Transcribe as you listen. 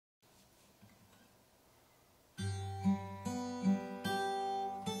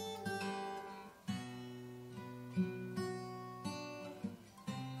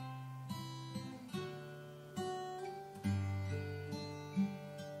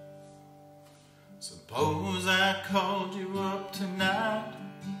Suppose I called you up tonight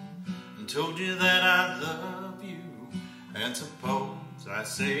and told you that I love you. And suppose I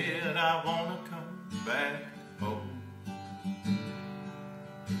said I wanna come back home.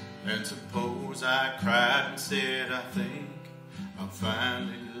 And suppose I cried and said I think I've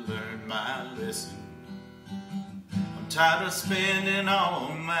finally learned my lesson. I'm tired of spending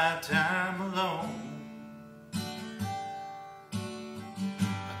all my time alone.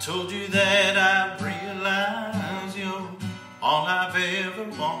 I told you that I realize you're all I've ever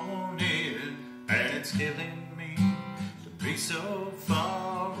wanted, and it's killing me to be so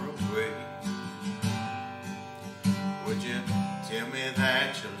far away. Would you tell me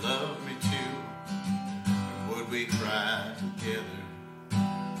that you love me too? And would we cry together?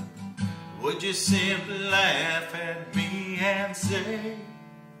 Would you simply laugh at me and say,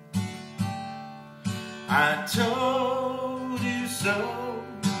 I told you so?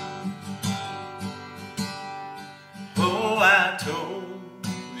 Oh, I told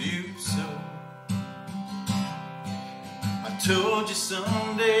you so. I told you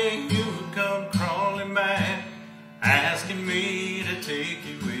someday you would come crawling back, asking me to take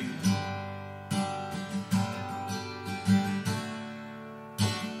you in.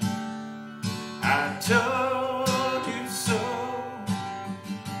 I told you so,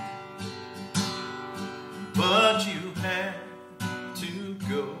 but you had to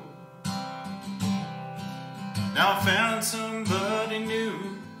go. Now I found somebody new,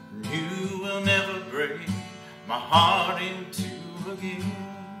 and you will never break my heart in two again.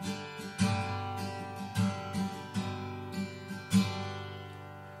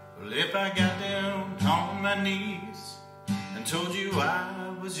 Well, if I got down on my knees and told you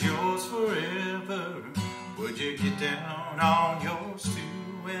I was yours forever, would you get down on yours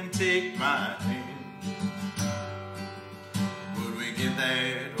too and take my hand? Would we get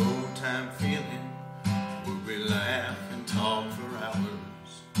that old time feeling? Would we laugh and talk for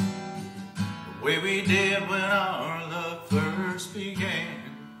hours, the way we did when our love first began?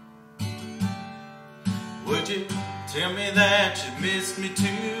 Would you tell me that you missed me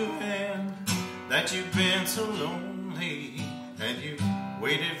too, and that you've been so lonely, and you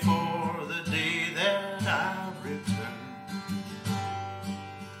waited for the day that I returned,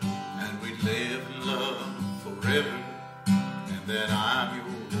 and we'd live in love forever, and that I'm your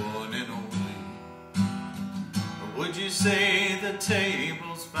one and only? Or would you say the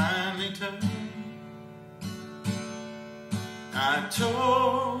tables finally turned? I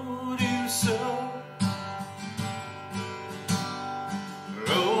told you so.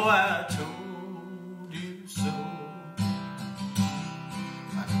 Oh, I told you so.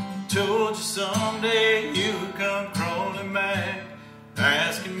 I told you someday you would come crawling back,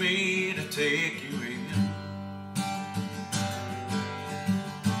 asking me to take you in.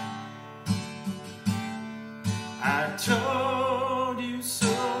 I told you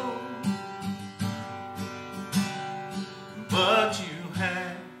so, but you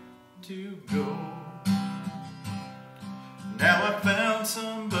had to go. Now I found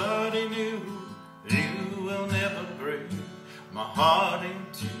somebody new, you will never break my heart in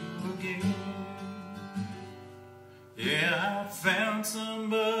two again. Yeah, I found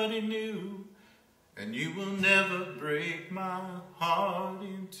somebody new, and you will never break my heart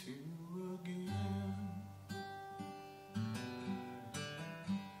in two.